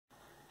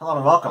Hello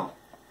and welcome.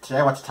 Today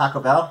I went to Taco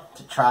Bell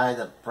to try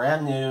the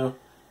brand new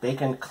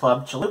Bacon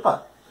Club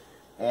Chalupa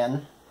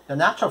and the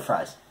Nacho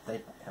Fries. They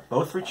have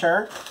both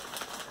returned.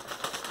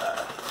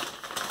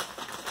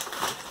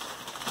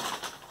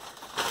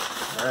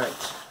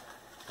 Alright,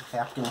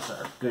 napkins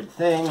are a good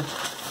thing.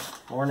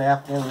 More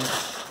napkins.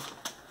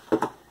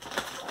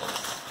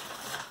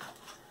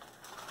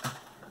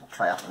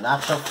 Try out the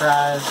Nacho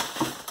Fries.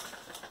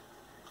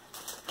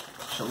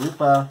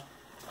 Chalupa.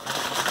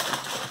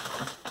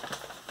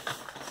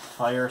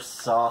 Fire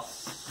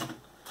sauce.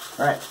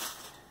 Alright,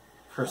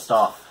 first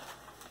off,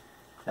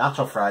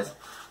 Nacho Fries.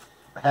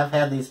 I have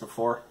had these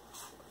before.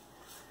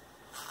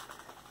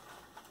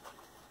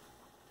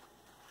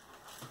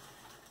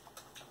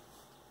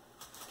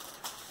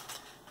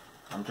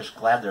 I'm just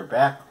glad they're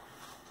back.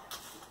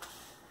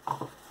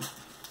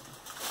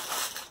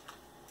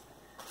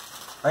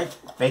 Right,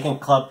 Bacon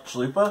Club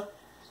Chalupa.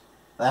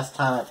 Last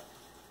time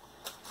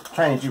I'm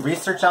trying to do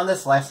research on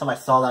this. Last time I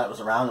saw that it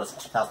was around was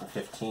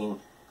 2015.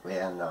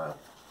 And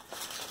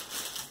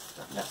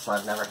that's why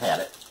I've never had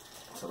it.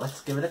 So let's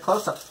give it a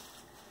close-up.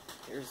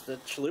 Here's the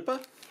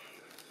chalupa.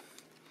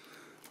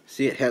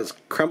 See, it has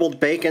crumbled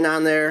bacon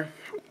on there.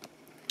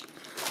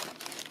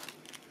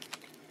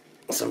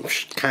 Some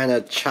kind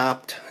of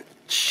chopped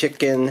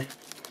chicken,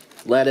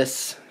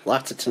 lettuce,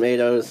 lots of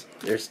tomatoes.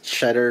 There's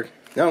cheddar.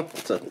 No,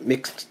 it's a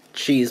mixed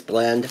cheese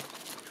blend.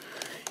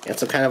 And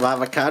some kind of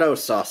avocado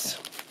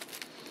sauce.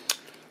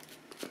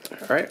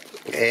 Alright,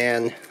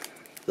 and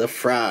the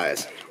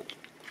fries.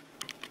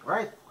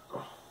 Right,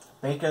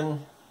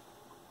 bacon.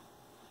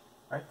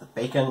 Right, the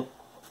Bacon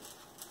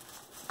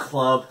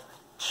Club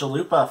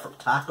Chalupa from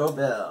Taco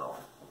Bell.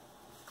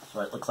 That's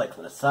what it looks like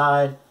from the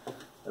side.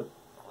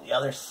 The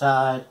other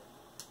side.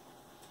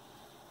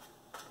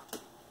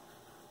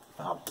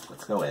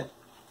 Let's go in.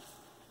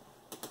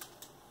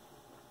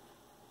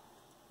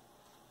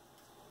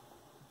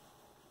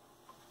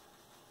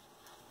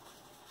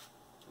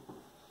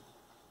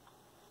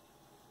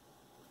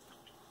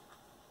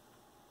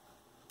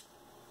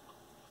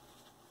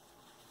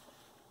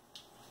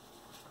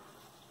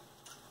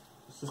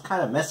 This is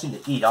kind of messy to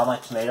eat. All my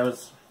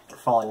tomatoes are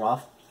falling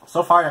off.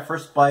 So far, the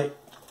first bite,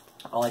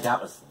 all I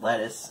got was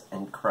lettuce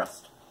and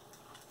crust.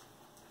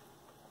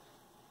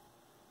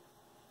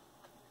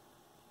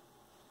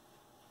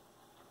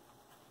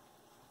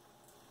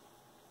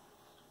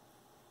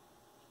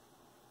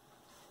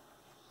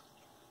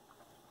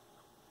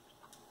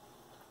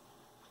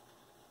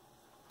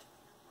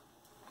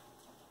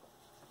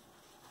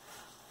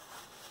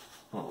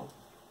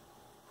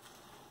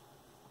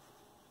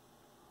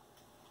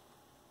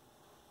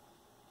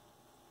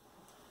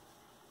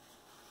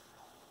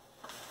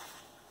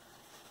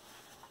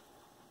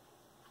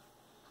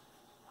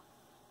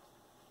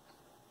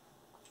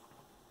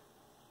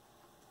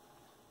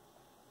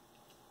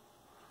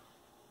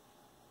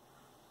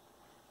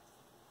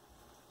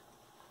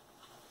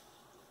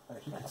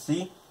 As you can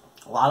see,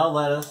 a lot of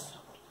lettuce,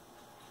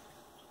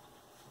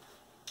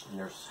 and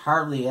there's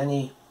hardly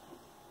any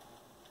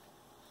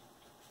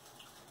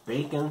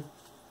bacon.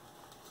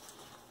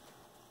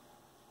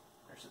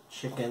 There's a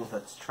chicken.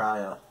 Let's try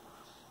a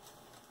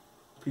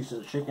piece of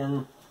the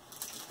chicken.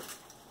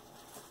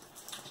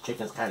 The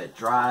chicken's kind of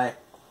dry.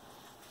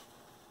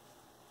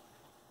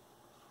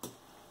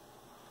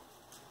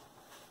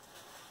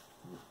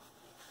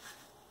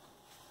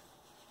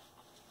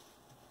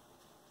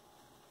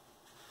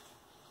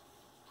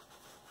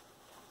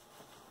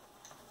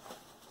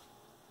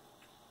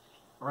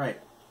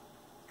 Right.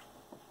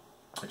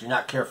 I do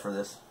not care for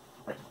this.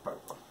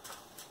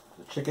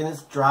 The chicken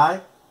is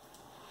dry.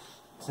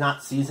 It's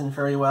not seasoned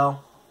very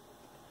well.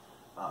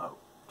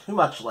 Too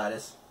much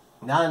lettuce.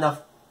 Not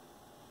enough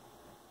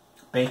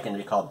bacon to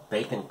be called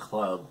Bacon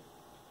Club.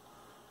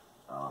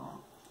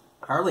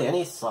 Hardly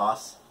any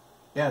sauce.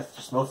 Yeah, it's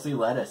just mostly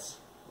lettuce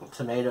and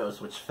tomatoes,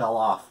 which fell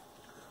off.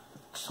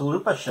 The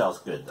chalupa shell's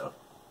good, though.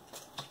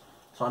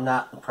 So I'm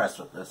not impressed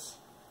with this.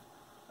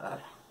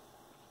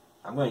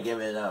 I'm going to give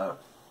it a...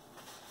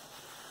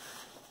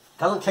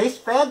 Doesn't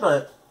taste bad,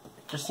 but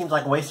it just seems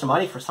like a waste of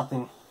money for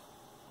something,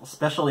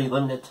 especially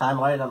limited time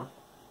item.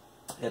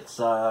 It's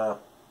it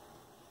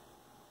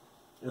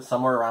was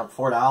somewhere around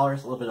 $4, a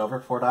little bit over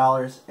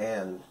 $4,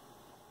 and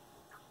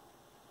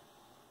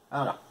I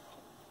don't know.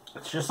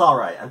 It's just all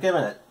right. I'm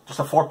giving it just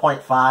a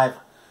 4.5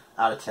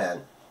 out of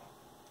 10.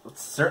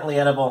 It's certainly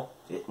edible.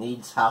 It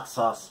needs hot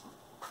sauce.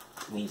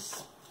 It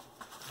needs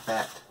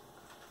fact.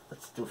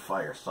 Let's do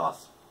fire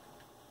sauce.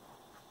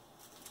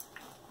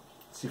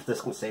 See if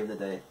this can save the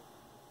day.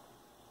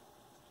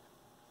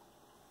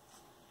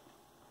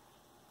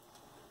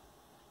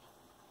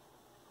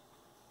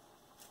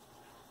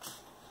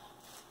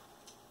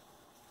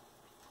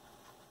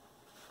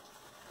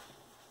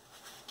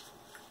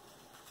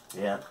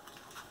 Yeah.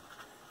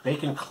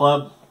 Bacon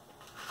Club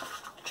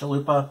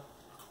Chalupa.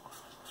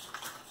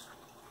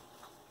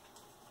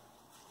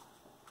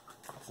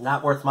 It's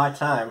not worth my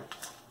time.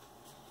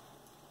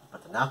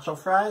 But the Nacho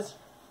Fries,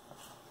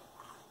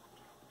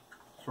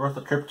 it's worth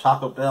a trip to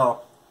Taco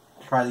Bell.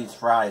 Try these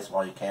fries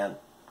while you can.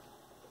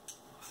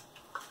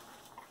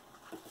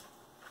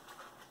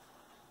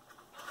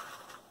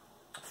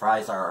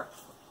 fries are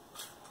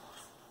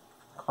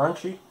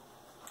crunchy,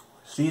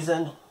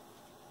 seasoned,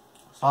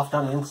 soft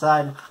on the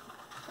inside.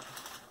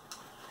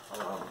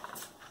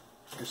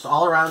 Just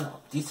all around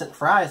decent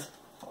fries.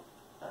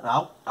 And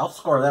I'll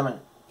score them an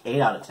 8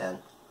 out of 10.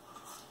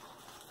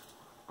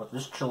 But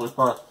this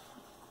chalupa,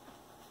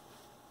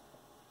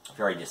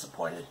 very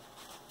disappointed.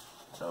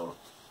 So,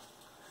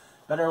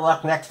 better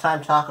luck next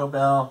time, Taco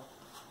Bell.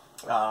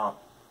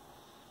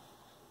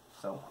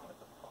 So,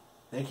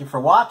 thank you for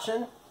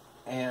watching,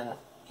 and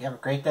you have a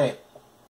great day.